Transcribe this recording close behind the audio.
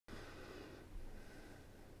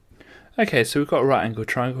Okay, so we've got a right angle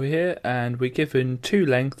triangle here, and we're given two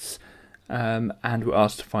lengths, and we're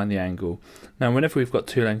asked to find the angle. Now, whenever we've got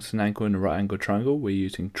two lengths and an angle in a right angle triangle, we're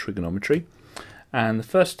using trigonometry. And the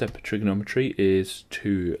first step of trigonometry is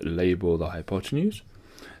to label the hypotenuse.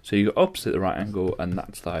 So you go opposite the right angle, and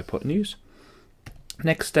that's the hypotenuse.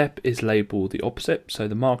 Next step is label the opposite, so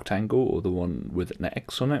the marked angle, or the one with an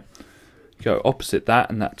X on it. Go opposite that,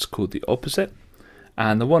 and that's called the opposite.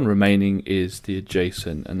 And the one remaining is the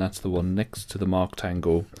adjacent, and that's the one next to the marked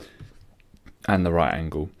angle and the right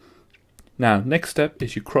angle. Now, next step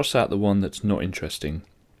is you cross out the one that's not interesting.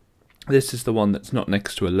 This is the one that's not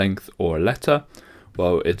next to a length or a letter.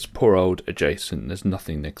 Well, it's poor old adjacent. There's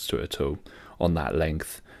nothing next to it at all on that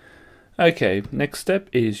length. Okay, next step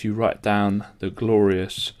is you write down the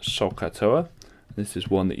glorious SOHCAHTOA. This is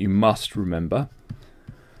one that you must remember.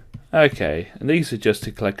 Okay, and these are just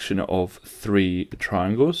a collection of three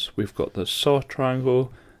triangles. We've got the SOH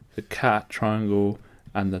triangle, the CAT triangle,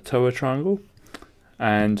 and the TOA triangle.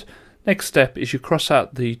 And next step is you cross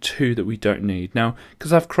out the two that we don't need. Now,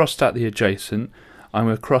 because I've crossed out the adjacent, I'm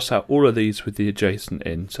going to cross out all of these with the adjacent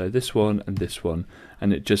in. So this one and this one,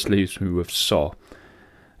 and it just leaves me with SOH.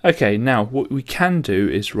 Okay, now what we can do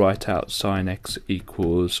is write out sin x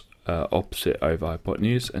equals opposite over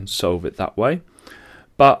hypotenuse and solve it that way.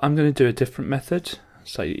 But I'm going to do a different method,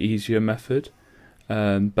 say easier method,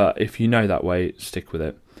 but if you know that way, stick with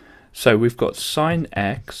it. So we've got sin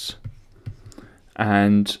x,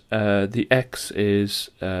 and the x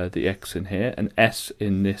is the x in here, and s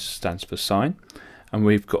in this stands for sine, and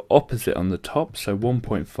we've got opposite on the top, so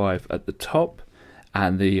 1.5 at the top,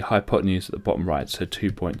 and the hypotenuse at the bottom right, so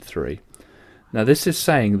 2.3. Now this is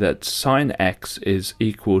saying that sin x is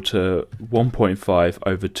equal to 1.5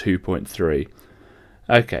 over 2.3.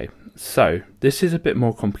 Okay, so this is a bit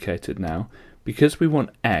more complicated now because we want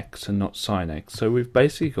x and not sin x. So we've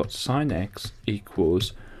basically got sin x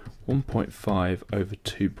equals 1.5 over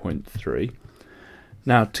 2.3.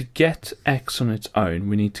 Now to get x on its own,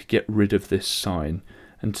 we need to get rid of this sign.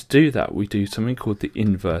 And to do that, we do something called the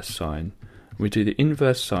inverse sign. We do the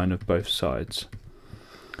inverse sign of both sides.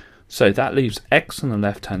 So that leaves x on the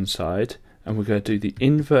left-hand side, and we're going to do the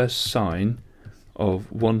inverse sign of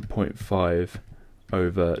 1.5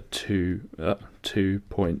 over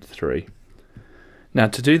 2.3. Now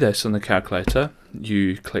to do this on the calculator,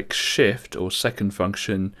 you click shift or second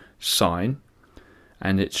function sign,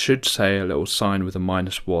 and it should say a little sign with a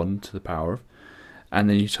 -1 to the power of, and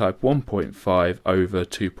then you type 1.5 over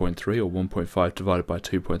 2.3 or 1.5 divided by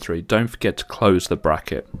 2.3. Don't forget to close the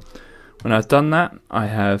bracket. When I've done that, I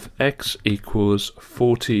have x equals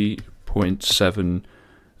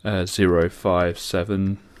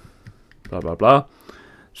 40.7057 blah blah blah.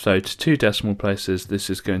 So to two decimal places, this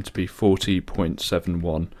is going to be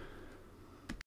 40.71